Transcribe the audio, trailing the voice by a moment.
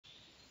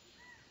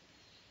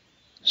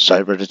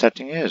Cyber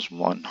detecting is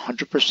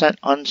 100%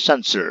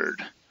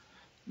 uncensored.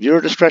 Viewer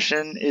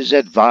discretion is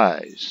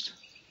advised.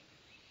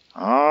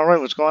 Alright,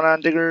 what's going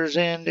on, diggers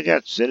and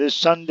diggets? It is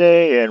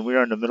Sunday, and we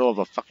are in the middle of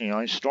a fucking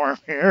ice storm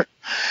here.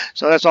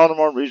 So that's all the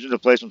more reason to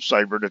play some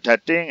cyber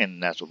detecting,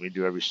 and that's what we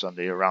do every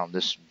Sunday around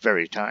this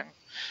very time.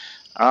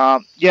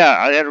 Yeah,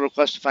 I had a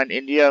request to find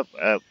India.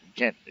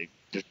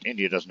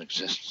 India doesn't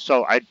exist.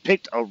 So I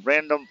picked a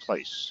random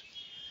place.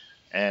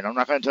 And I'm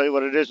not going to tell you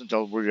what it is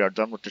until we are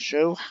done with the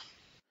show.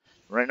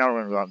 Right now, we're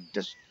going to go out and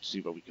just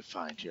see what we can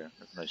find here.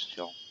 That's nice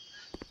show.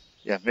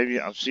 Yeah,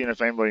 maybe I'm seeing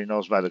if anybody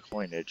knows by the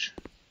coinage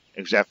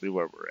exactly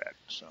where we're at.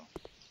 So,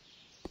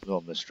 a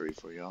little mystery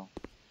for y'all.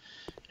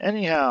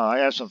 Anyhow, I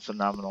have some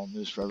phenomenal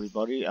news for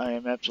everybody. I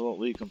am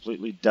absolutely,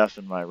 completely deaf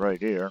in my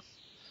right ear.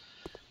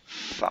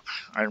 Fuck.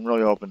 I'm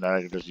really hoping that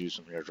I could just use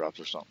some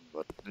eardrops or something,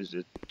 but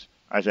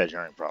I've had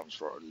hearing problems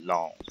for a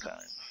long time.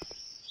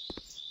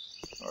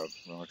 Or I'm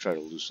gonna try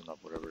to loosen up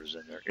whatever is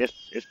in there,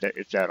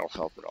 if that'll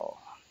help at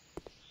all.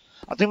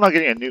 I'm thinking about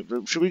getting a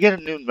new. Should we get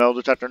a new metal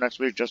detector next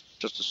week just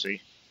to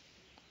see?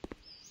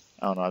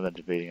 I don't know. I've been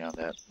debating on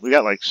that. We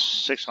got like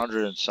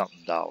 $600 and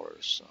something.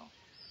 So,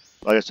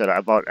 like I said,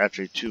 I bought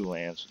actually 2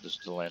 lands. This is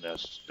the land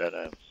that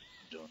I'm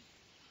doing.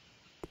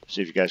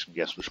 See if you guys can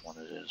guess which one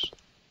it is.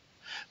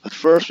 But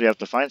first, we have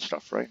to find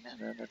stuff, right?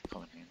 That'd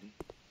come in handy.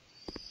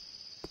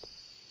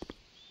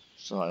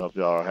 So I hope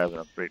you all are having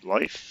a great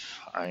life.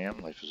 I am.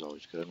 Life is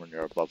always good when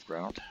you're above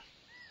ground.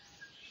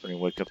 When you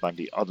wake up on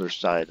the other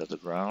side of the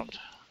ground,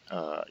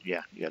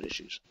 yeah, you got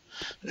issues.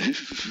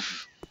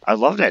 I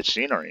love that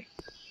scenery.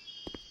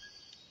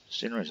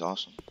 Scenery's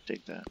awesome.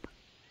 Take that.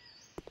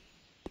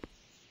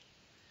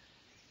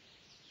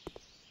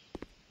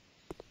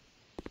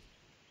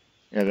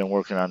 Yeah, I've been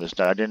working on this.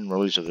 I didn't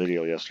release a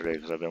video yesterday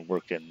because I've been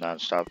working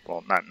nonstop.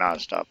 Well, not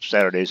nonstop.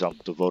 Saturdays I'm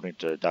devoting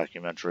to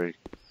documentary.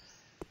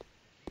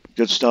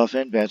 Good stuff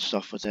and bad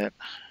stuff with that.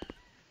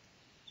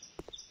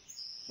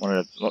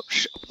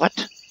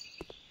 What?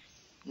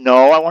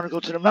 No, I want to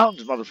go to the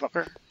mountains,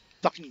 motherfucker.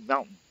 Fucking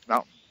mountain.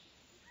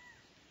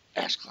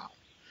 Ass clown.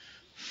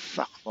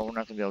 Fuck. Well, we're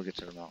not going to be able to get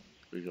to the mountain.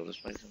 We go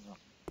this way to the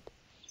mountain.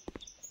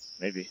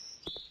 Maybe.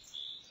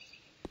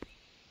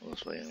 Well,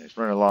 this way anyways.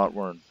 We're in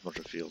a bunch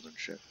of fields and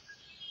shit.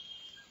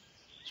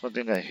 That's one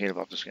thing that I hate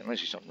about this game. Let me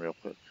see something real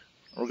quick.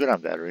 We're good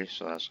on battery,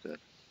 so that's good.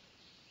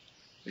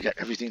 We got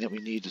everything that we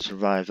need to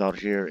survive out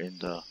here in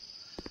the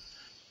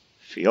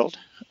field.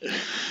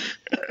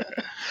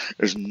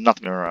 There's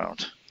nothing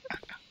around.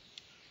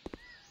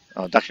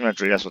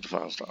 Documentary, that's what the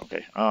file's done.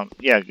 Okay.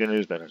 Yeah, good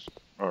news, bad news.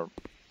 Or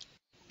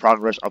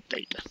progress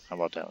update. How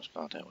about that? Let's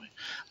call it that way.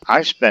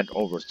 I spent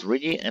over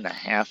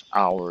 3.5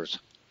 hours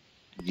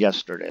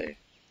yesterday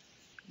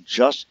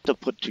just to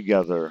put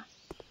together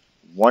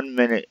 1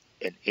 minute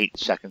and 8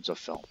 seconds of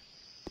film.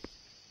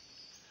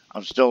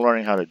 I'm still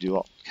learning how to do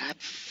all. God,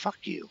 fuck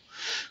you.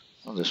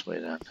 Well, this way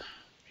then.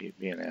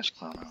 Be an ass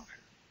clown out here.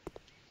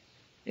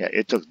 Yeah,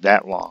 it took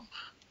that long.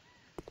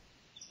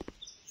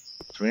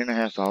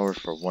 3.5 hours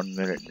for 1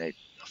 minute and 8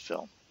 of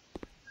film.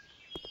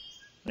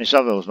 I mean,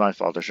 some of it was my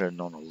fault. I should have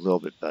known a little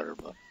bit better,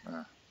 but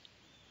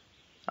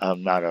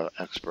I'm not an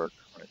expert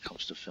when it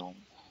comes to film.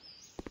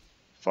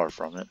 Far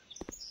from it.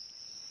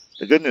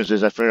 The good news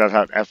is I figured out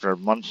how, after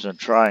months of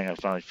trying, I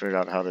finally figured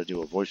out how to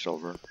do a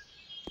voiceover.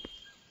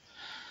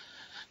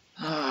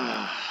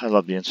 I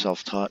love being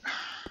self-taught.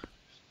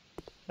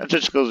 That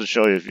just goes to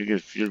show you,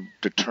 if you're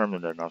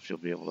determined enough, you'll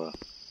be able to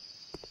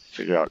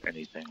figure out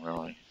anything,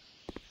 really.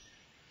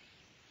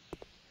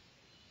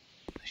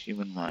 The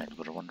human mind,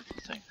 what a wonderful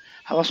thing.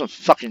 How about some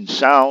fucking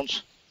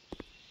sounds?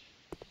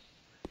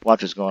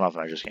 Watch it's going off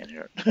and I just can't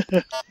hear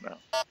it. No.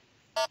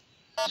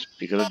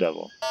 Speak of the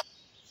devil.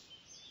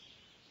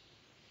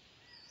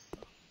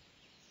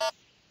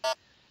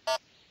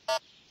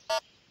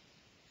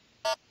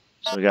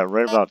 So we got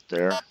right about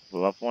there.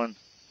 Go up one.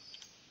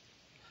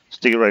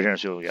 Stick it right here and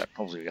see what we got.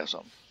 Hopefully we got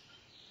something.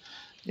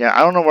 Yeah, I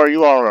don't know where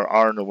you all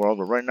are in the world,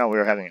 but right now we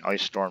are having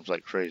ice storms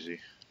like crazy.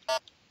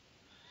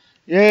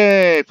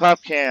 Yay!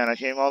 Pop can! I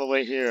came all the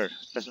way here.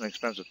 That's an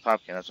expensive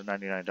pop can. That's a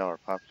 $99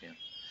 pop can.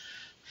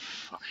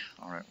 Fuck.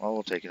 Alright, well,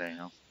 we'll take it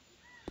anyhow.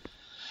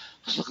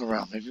 Let's look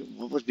around. Maybe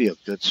what would be a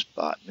good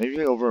spot? Maybe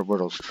over where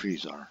those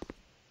trees are.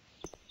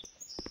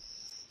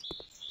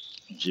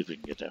 Let's see if we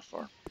can get that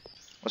far.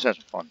 Let's have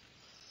some fun.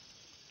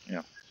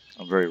 Yeah,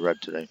 I'm very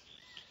red today.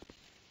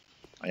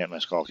 I got my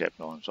skull cap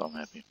going, so I'm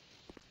happy.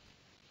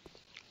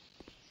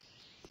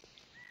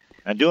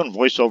 And doing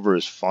voiceover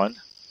is fun.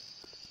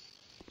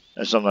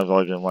 That's something I've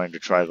always been wanting to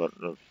try, but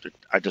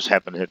I just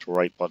happened to hit the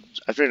right buttons.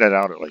 I figured that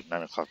out at like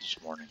 9 o'clock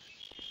this morning.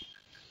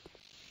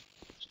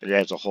 It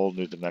adds a whole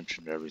new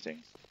dimension to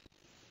everything.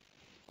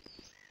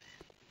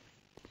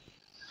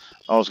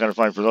 I was kind of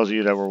fun for those of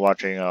you that were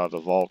watching The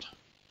Vault.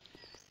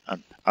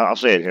 And I'll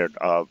say it here.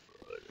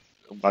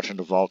 Watching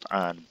The Vault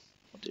on,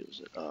 what day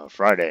was it?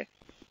 Friday.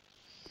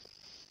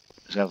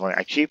 It's kind of funny.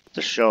 I keep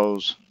the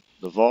shows,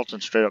 The Vault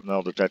and Straight Up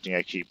Metal Detecting,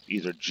 I keep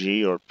either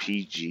G or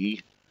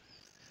PG.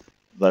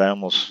 But I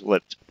almost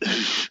slipped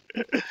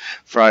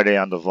Friday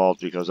on The Vault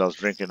because I was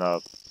drinking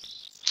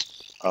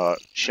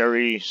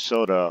cherry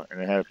soda,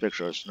 and it had a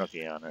picture of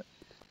Snooki on it.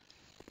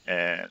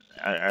 And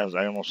I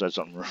almost said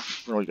something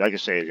really, I can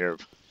say it here.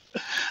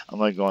 I'm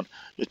like going,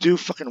 the two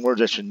fucking words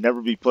that should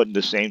never be put in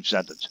the same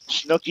sentence.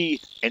 Snooki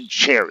and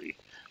cherry.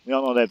 We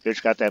all know that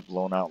bitch got that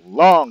blown out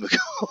long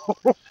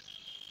ago.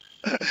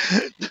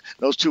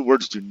 Those two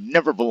words do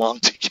never belong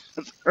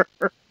together.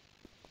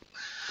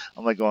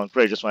 I'm like going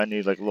crazy. That's why I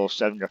need like a little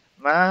 7-year.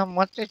 Mom,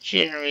 what's a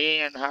cherry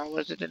and how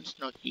was it in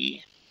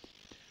Snooki?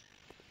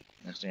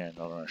 Next thing I know,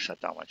 they're going to shut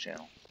down my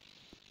channel.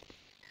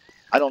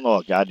 I don't know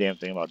a goddamn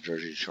thing about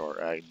Jersey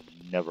Shore. I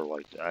never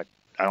liked it.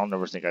 I don't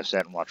ever think I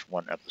sat and watched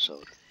one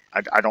episode.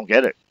 I don't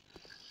get it.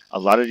 A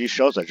lot of these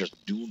shows I just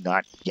do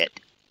not get.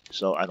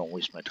 So I don't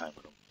waste my time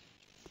with them.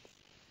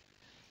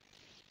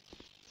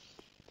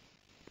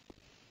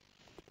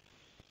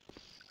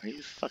 Are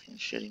you fucking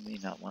shitting me?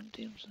 Not one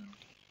damn sound.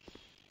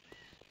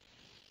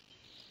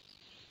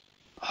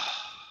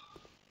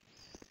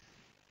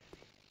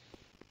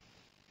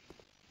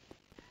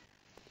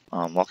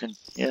 Walking?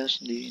 Yes,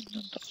 indeed.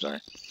 I'm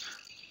sorry.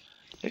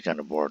 Get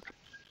kind of bored.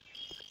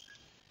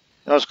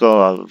 Let's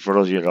go. For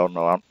those of you who don't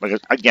know,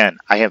 again,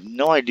 I have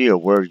no idea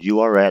where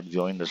you are at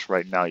viewing this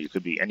right now. You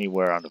could be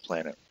anywhere on the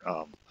planet.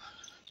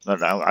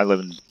 I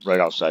live right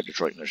outside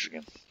Detroit,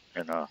 Michigan,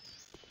 and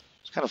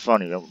it's kind of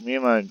funny. Me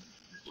and my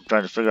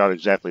trying to figure out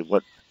exactly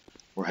what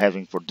we're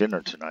having for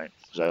dinner tonight,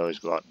 because I always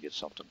go out and get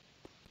something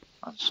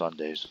on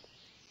Sundays,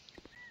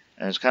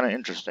 and it's kind of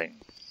interesting.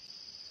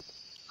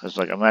 Because,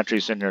 like, I'm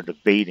actually sitting there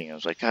debating. I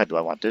was like, God, do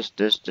I want this,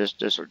 or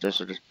this, or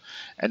this?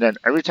 And then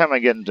every time I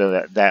get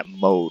into that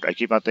mode, I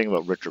keep on thinking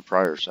about Richard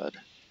Pryor said.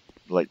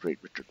 The late, great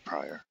Richard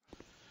Pryor.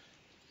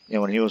 You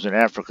know, when he was in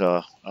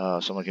Africa,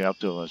 someone came up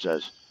to him and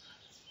says,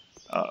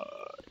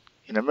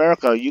 in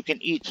America, you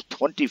can eat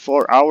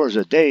 24 hours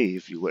a day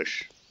if you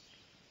wish.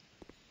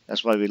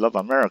 That's why we love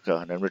America.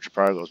 And then Richard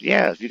Pryor goes,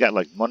 yeah, if you got,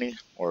 like, money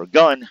or a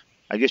gun,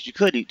 I guess you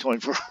could eat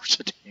 24 hours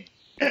a day.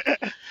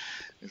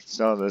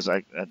 So there's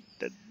like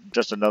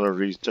just another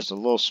reason, just a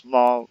little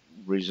small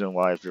reason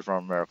why if you're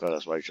from America,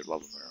 that's why you should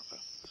love America.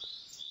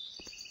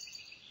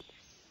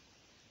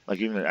 Like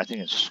even, I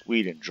think in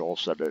Sweden, Joel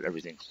said that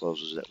everything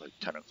closes at like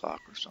 10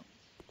 o'clock or something.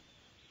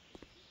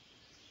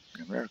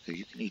 In America,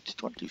 you can eat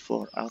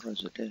 24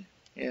 hours a day.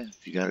 Yeah,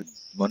 if you got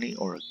money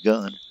or a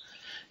gun,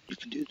 you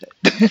can do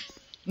that.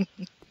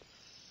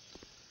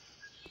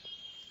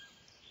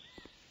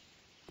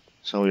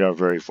 So we are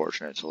very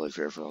fortunate to live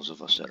here for those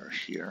of us that are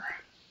here.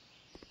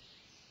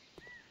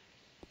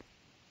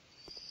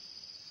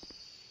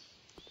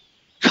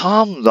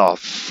 Come the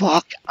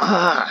fuck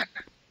on!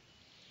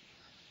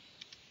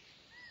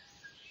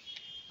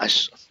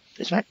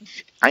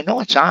 I know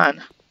it's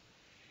on.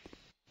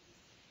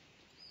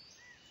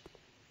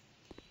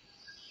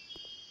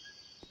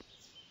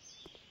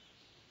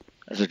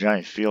 There's a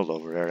giant field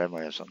over there. That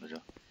might have something to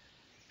do.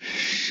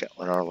 Shit,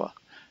 what are we?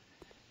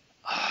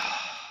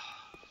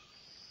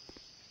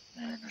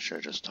 Man, I should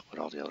have just stuck with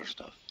all the other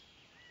stuff.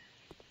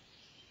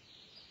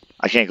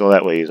 I can't go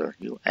that way either,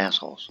 you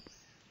assholes.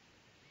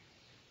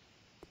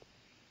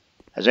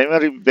 Has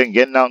anybody been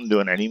getting out and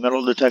doing any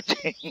metal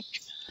detecting?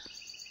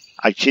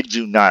 I kid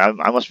you not.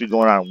 I must be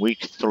going on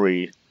week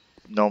 3,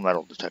 no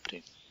metal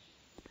detecting.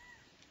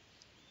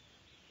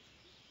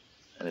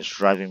 And it's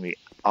driving me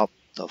up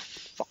the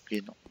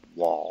fucking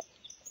wall.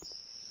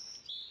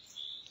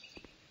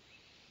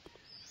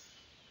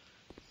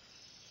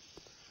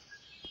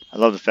 I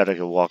love the fact I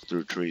can walk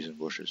through trees and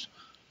bushes.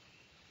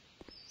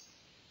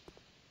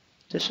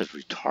 This is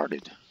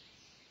retarded.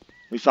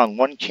 We found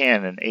 1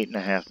 can in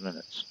 8.5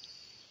 minutes.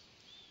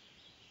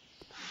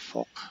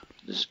 Fuck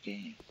this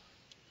game.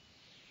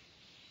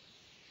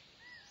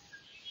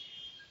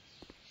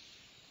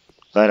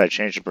 Glad I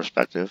changed the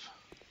perspective.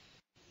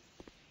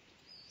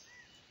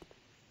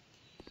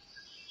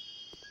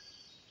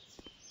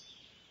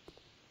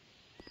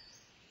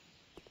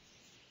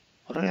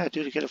 What do I gotta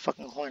do to get a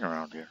fucking coin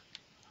around here?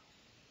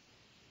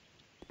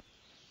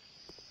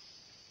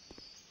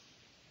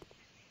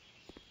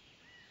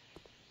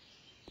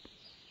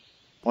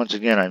 Once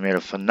again, I made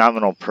a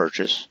phenomenal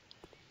purchase.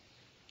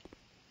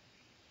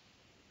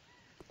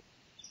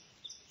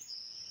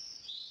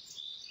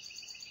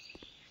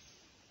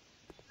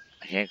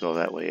 I can't go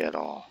that way at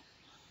all.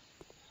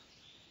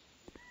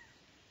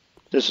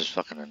 This is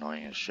fucking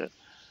annoying as shit.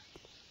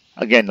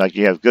 Again, like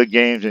you have good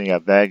games and you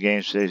have bad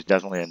games. Today's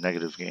definitely a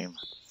negative game.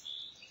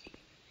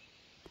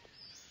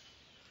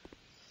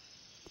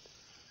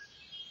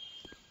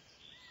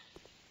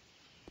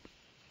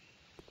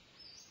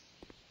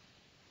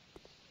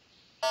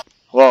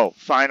 Whoa,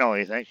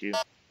 finally, thank you.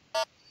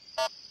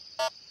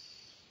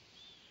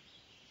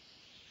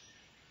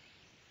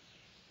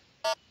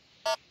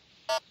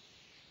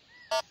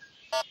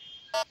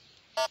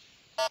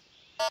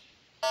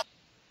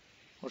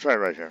 We'll try it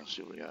right here and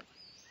see what we got.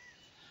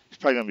 It's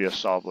probably going to be a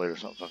saw blade or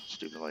something fucking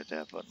stupid like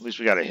that, but at least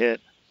we got a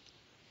hit.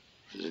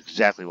 Which is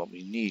exactly what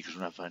we need because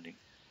we're not finding.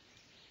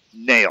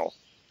 Nail.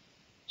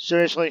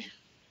 Seriously?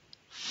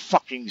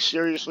 Fucking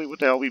seriously? What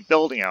the hell are we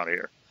building out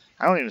here?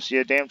 I don't even see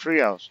a damn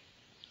treehouse.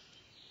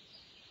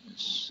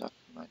 Suck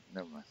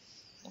Never mind.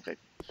 Okay.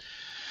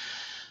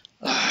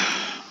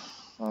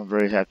 I'm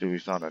very happy we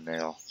found a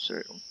nail.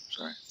 Sorry,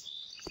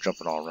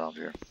 jumping all around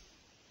here.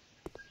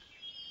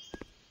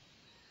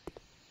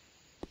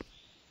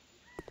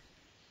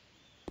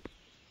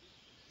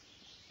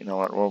 You know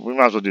what? Well, we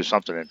might as well do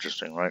something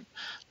interesting, right?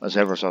 Let's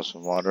have ourselves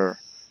some water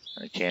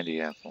and a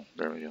candy apple.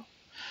 There we go.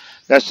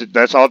 That's it.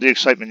 That's all the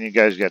excitement you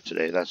guys get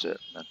today. That's it.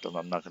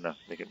 I'm not gonna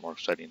make it more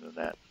exciting than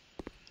that.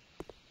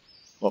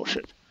 Oh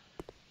shit!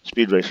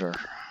 Speed racer.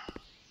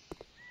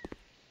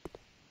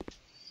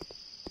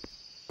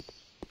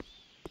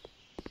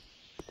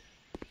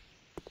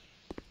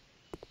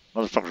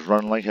 Motherfucker's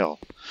running like hell.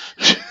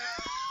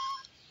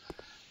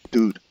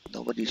 Dude,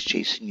 nobody's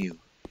chasing you.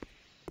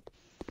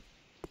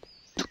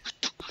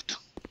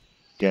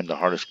 Again, the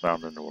hardest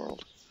ground in the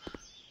world.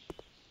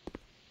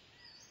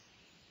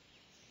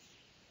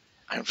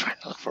 I'm trying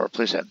to look for a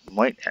place that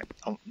might.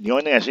 The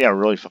only thing I see are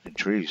really fucking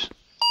trees.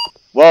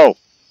 Whoa!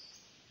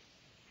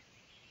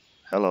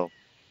 Hello.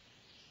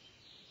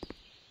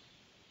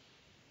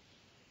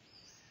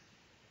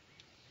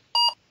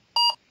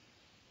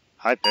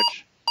 High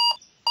pitch.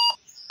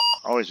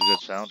 Always a good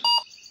sound.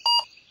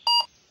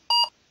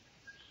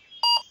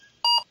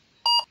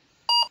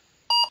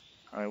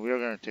 Alright, we are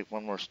going to take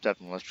one more step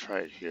and let's try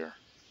it here.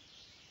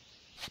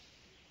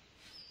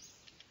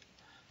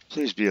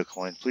 Please be a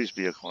coin. Please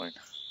be a coin.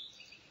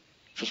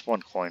 Just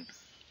one coin.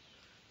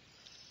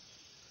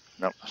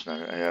 Nope, that's not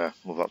it. I gotta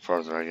move up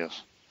farther, I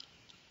guess.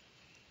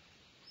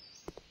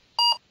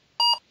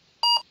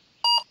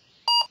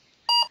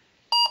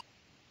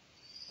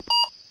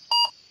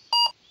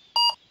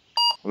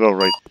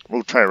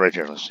 We'll try it right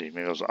here. Let's see.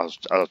 Maybe I was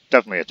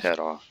definitely a tad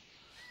off.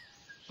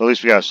 But at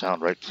least we got a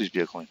sound, right? Please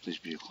be a coin. Please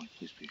be a coin.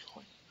 Please be a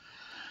coin.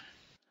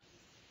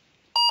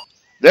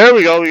 There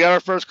we go. We got our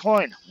first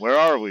coin. Where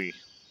are we?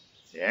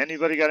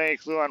 Anybody got any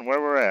clue on where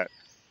we're at?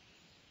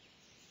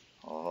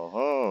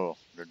 Oh,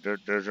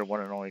 there's your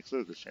one and only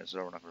clue, because chances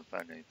are we're not going to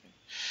find anything.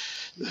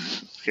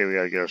 Okay, we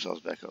got to get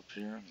ourselves back up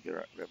here and get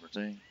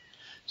everything.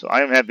 So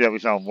I am happy that we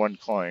found one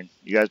coin.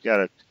 You guys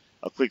got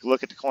a quick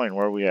look at the coin.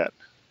 Where are we at?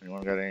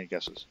 Anyone got any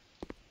guesses?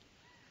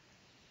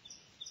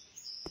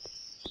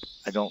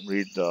 I can't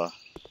read the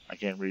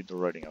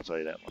writing, I'll tell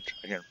you that much.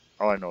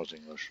 All I know is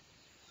English.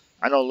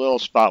 I know little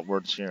spot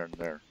words here and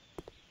there.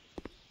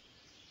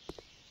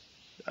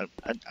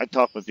 I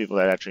talk with people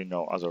that actually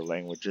know other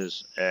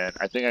languages, and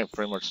I think I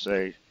pretty much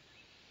say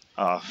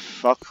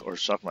fuck or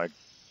suck my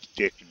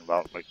dick in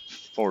about like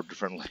 4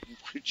 different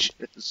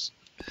languages.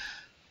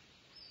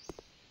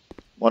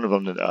 One of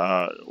them,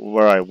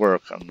 where I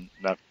work, I'm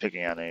not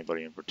picking on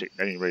anybody in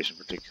particular, any race in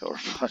particular,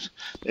 but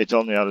they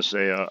told me how to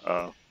say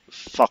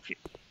fuck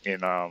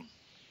in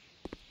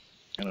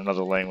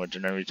another language,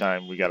 and every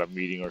time we got a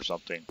meeting or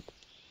something,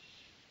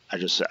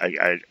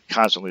 I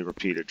constantly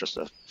repeat it just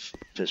to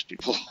piss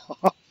people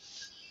off.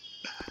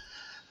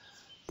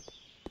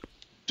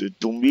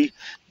 Doombi?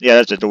 Yeah,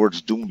 that's it. The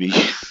word's Doombi.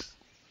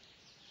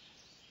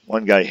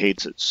 One guy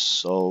hates it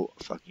so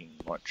fucking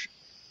much.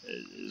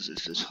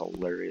 It's just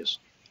hilarious.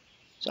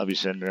 So I'll be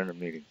sitting there in a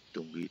meeting.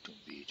 Doombi,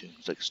 Doombi, Doombi.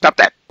 It's like, stop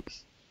that!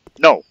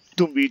 No!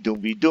 Doombi,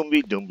 Doombi,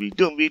 Doombi, Doombi,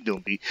 Doombi,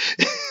 Doombi.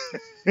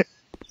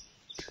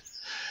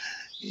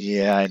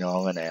 Yeah, I know,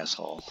 I'm an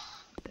asshole.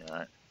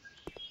 Yeah,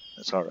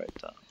 that's alright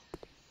though.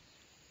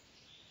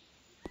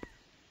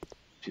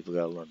 People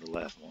gotta learn to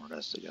laugh more.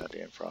 That's the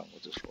goddamn problem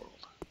with this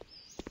world.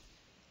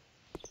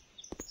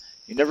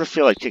 You never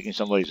feel like kicking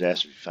somebody's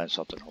ass if you find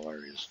something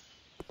hilarious.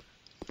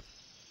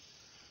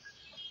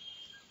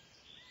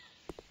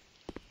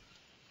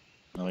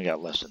 Now we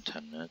got less than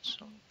 10 minutes.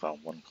 So we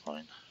found one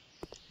coin.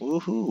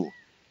 Woohoo!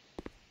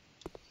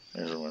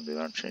 There's one to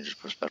do. Change his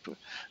perspective.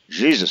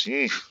 Jesus,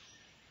 yeesh.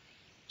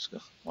 Let's go.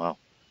 Wow.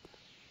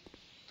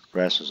 The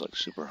grass is like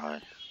super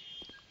high.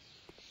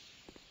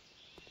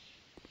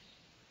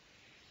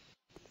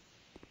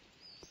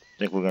 I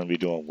think we're going to be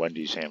doing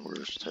Wendy's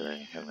hamburgers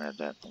today. Haven't had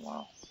that in a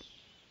while.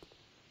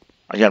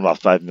 I got about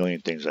 5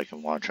 million things I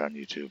can watch on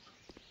YouTube.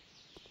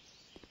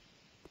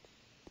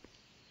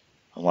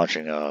 I'm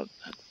watching,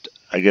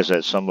 I guess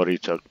that somebody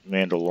took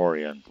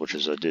Mandalorian, which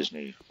is a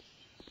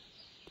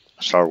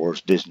Star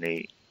Wars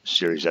Disney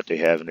series that they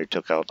have, and they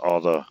took out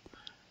all the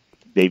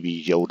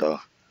Baby Yoda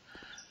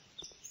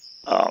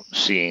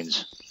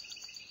scenes.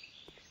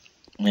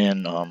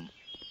 And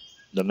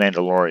the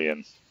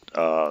Mandalorian,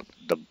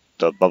 the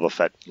Boba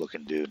Fett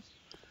looking dude,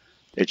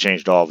 they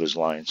changed all of his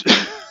lines.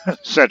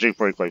 It's actually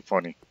pretty quite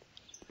funny.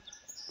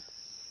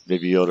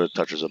 Baby Yoda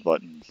touches a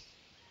button,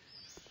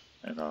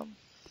 and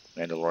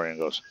Mandalorian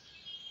goes,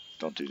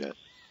 "Don't do that.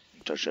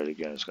 You touch that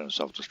again, it's going to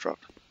self-destruct."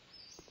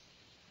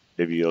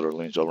 Baby Yoda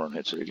leans over and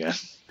hits it again.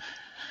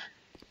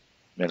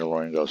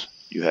 Mandalorian goes,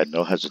 "You had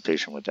no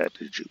hesitation with that,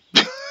 did you?"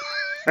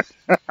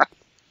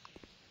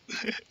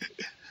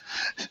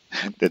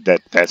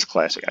 That's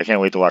classic. I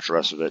can't wait to watch the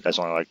rest of it. That's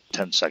only like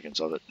 10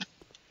 seconds of it.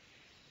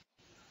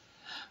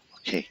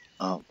 Okay.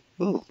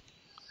 Ooh.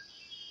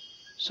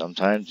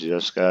 Sometimes you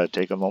just gotta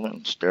take a moment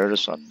and stare at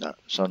the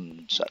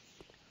sunset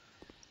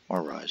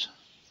or rise.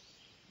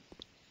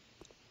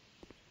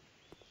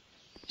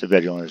 Too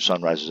bad the only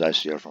sunrises I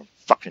see are from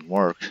fucking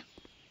work.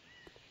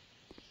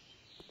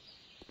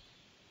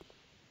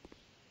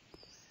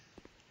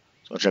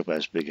 So I'll check by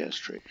this big ass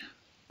tree.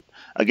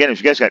 Again, if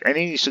you guys got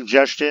any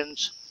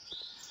suggestions,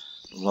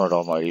 Lord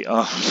Almighty,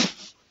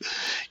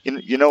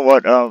 you know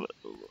what?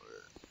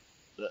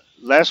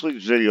 Last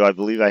week's video, I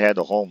believe I had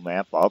the whole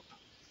map up.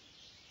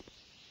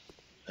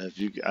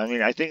 I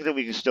mean, I think that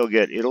we can still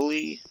get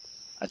Italy.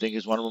 I think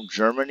is one of them.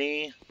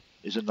 Germany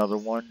is another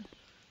one.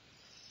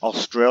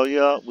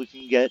 Australia we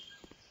can get.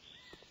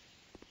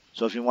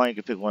 So if you want, you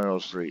can pick one of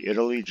those three: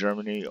 Italy,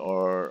 Germany,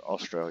 or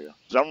Australia.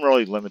 Because I'm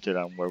really limited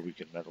on where we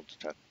can metal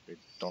detect. They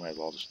don't have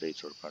all the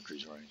states or the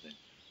countries or anything.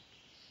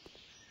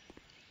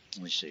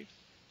 Let me see.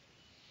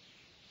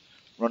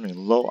 Running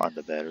low on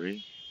the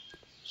battery.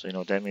 So you know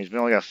what that means? We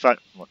only got 5.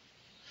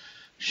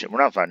 Shit, we're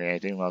not finding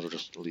anything. Might as well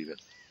just leave it.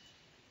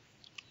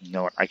 You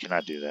know what? I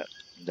cannot do that.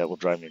 That will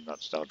drive me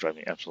nuts. That will drive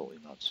me absolutely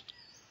nuts.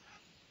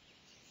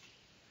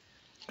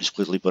 Just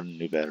quickly put in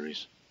new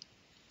batteries.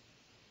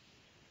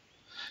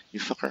 You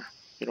fucker.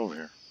 Get over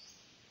here.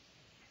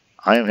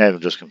 I am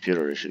having just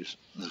computer issues.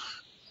 Ugh.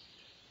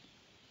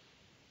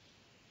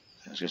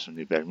 Let's get some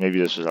new batteries. Maybe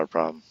this is our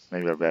problem.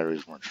 Maybe our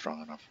batteries weren't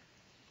strong enough.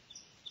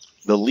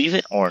 Believe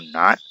it or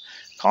not,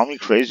 call me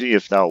crazy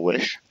if thou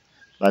wish.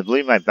 But I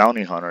believe my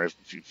bounty hunter,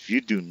 if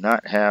you do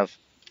not have...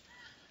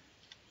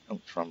 Oh,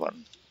 wrong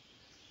button.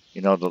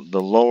 You know,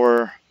 the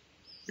lower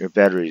your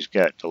batteries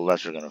get, the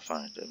less you're going to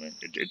find. I mean,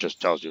 it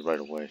just tells you right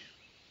away.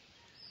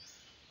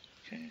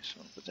 Okay, so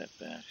I'll put that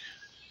back.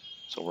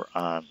 So we're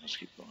on. Let's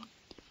keep going.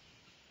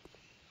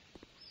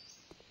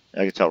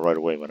 I can tell right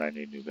away when I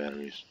need new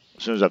batteries.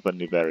 As soon as I put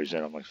new batteries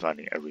in, I'm like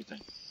finding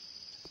everything.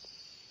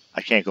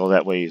 I can't go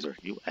that way either.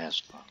 You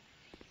asshole.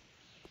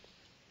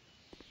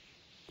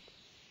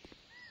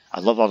 I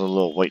love all the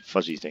little white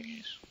fuzzy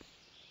thingies.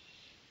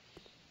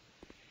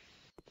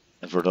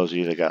 And for those of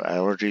you that got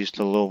allergies to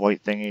the little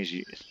white thingies,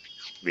 you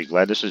be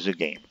glad this is a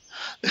game.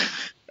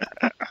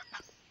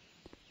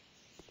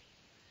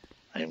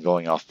 I am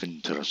going off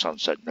into the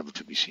sunset, never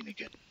to be seen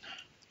again.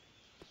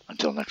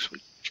 Until next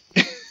week.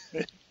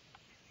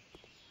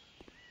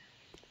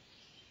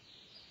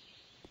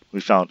 We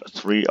found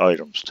 3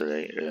 items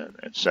today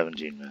in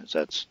 17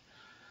 minutes.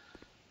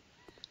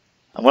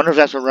 I wonder if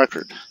that's a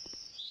record.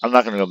 I'm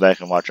not going to go back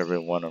and watch every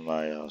one of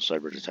my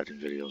cyber detecting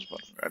videos,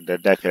 but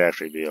that could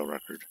actually be a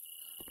record.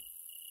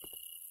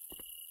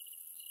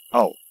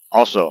 Oh,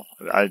 also,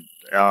 if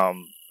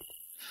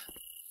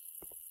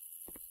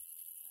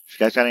you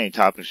guys got any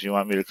topics you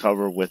want me to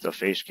cover with a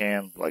face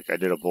cam, like I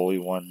did a bully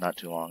one not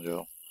too long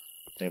ago.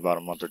 I think about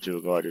a month or 2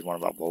 ago, I did one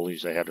about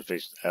bullies. I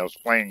was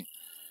playing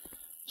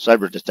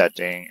cyber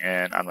detecting,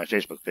 and on my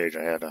Facebook page,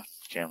 I had a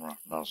camera,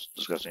 and I was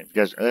discussing. If you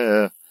guys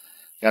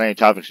got any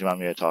topics you want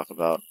me to talk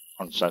about,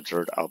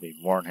 uncensored, I'll be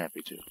more than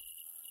happy to.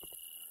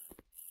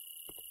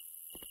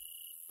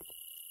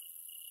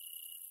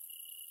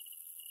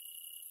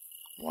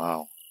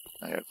 Wow,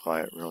 I got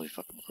quiet really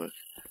fucking quick.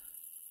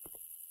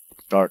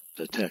 Start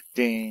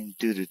detecting,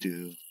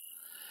 doo-doo-doo.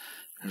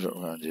 Here's what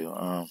we're gonna do.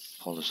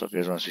 Hold this up. You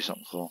guys wanna see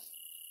something cool?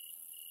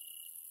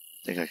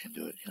 I think I can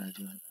do it. Can I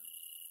do it?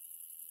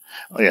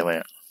 Oh yeah,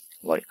 wait.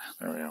 Light.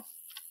 There we go.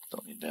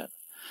 Don't need that.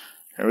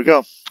 Here we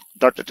go.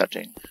 Dart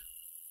detecting.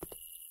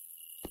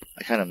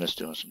 I kind of miss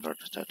doing some dart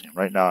detecting.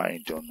 Right now, I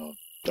ain't doing no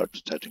dart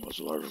detecting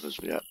whatsoever because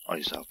we got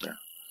ice out there.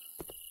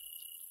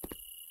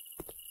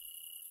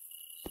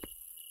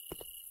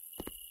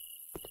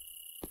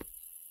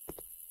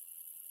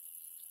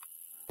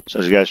 So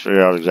did you guys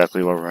figure out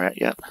exactly where we're at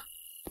yet?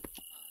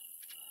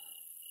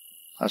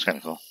 That's kind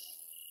of cool.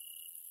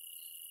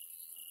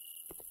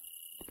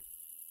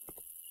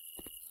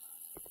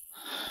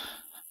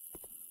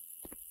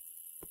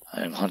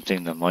 I am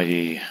hunting the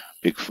mighty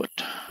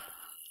Bigfoot.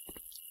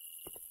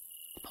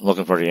 I'm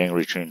looking for the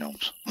angry tree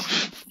gnomes.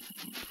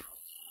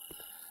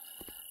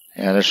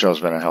 Yeah, this show's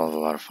been a hell of a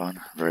lot of fun.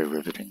 Very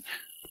riveting.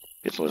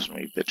 Get to listen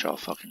to me bitch all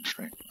fucking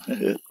straight.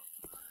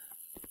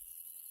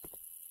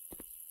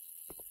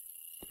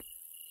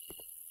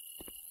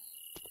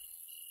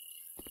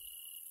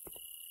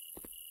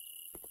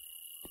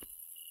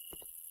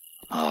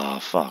 Oh,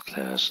 fuck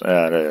this.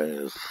 That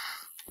is.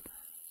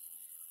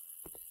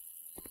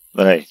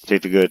 But hey,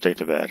 take the good, take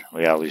the bad.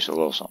 We got at least a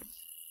little something.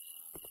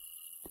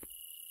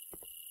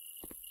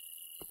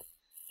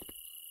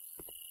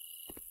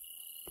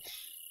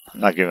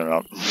 I'm not giving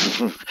up.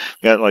 We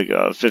got like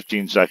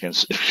 15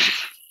 seconds.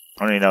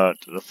 I mean,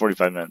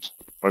 45 minutes.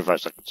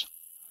 45 seconds.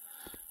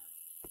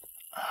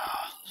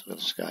 Let's look at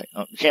the sky.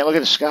 Oh, you can't look at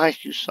the sky?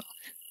 You suck.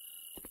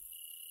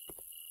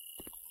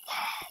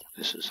 Wow,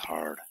 this is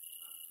hard.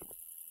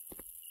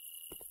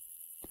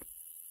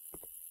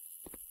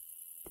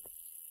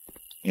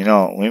 You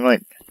know,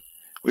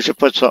 we should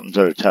put something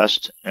to the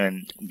test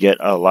and get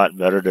a lot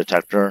better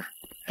detector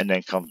and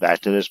then come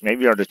back to this.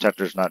 Maybe our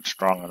detector's not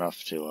strong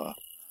enough to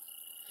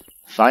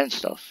find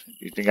stuff.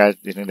 You think that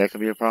could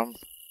be a problem?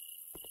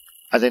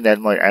 I think that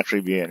might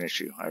actually be an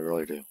issue. I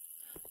really do.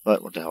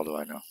 But what the hell do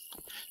I know?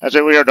 That's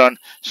it. We are done.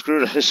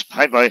 Screw this.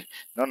 Bye bye.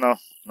 No.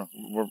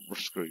 We're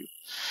screw you.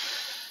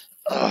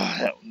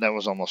 That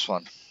was almost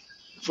fun.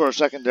 For a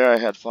second there, I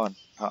had fun.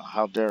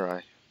 How dare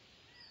I?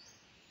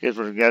 Do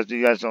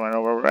you guys don't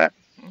know where we're at?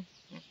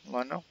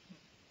 I know.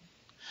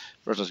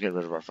 First, let's get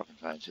rid of our fucking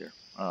signs here.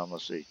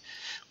 Let's see.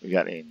 We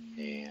got a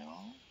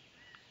nail.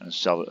 And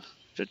sell it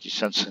 50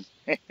 cents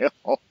a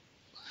nail.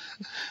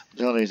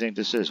 The only thing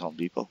this is, Home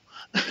Depot.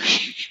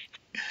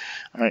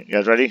 Alright, you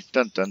guys ready?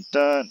 Dun dun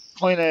dun.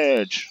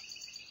 Coinage.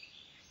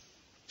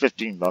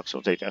 $15.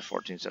 We'll take that.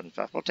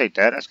 $14.75. We'll take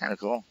that. That's kind of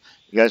cool.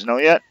 You guys know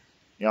yet?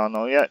 Y'all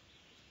know yet?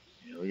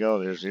 Here we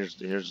go. Here's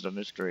the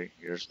mystery.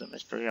 Here's the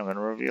mystery. I'm gonna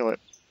reveal it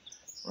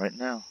right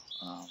now.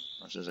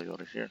 As soon as I go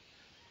to here.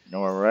 You know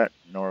where we're at?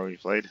 You know where we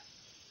played?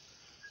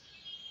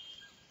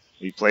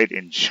 We played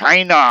in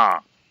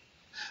China.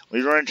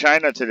 We were in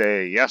China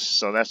today. Yes,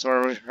 so that's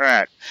where we're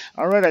at.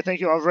 Alright, I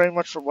thank you all very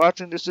much for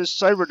watching. This is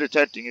Cyber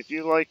Detecting. If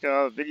you like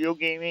video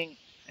gaming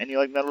and you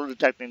like metal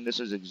detecting, this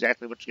is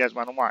exactly what you guys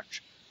want to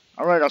watch.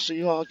 Alright, I'll see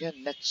you all again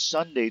next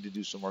Sunday to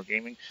do some more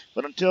gaming.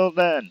 But until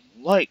then,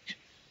 like,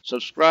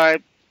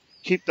 subscribe,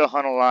 keep the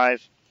hunt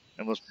alive,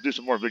 and we'll do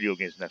some more video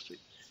games next week.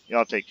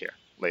 Y'all take care.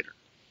 Later.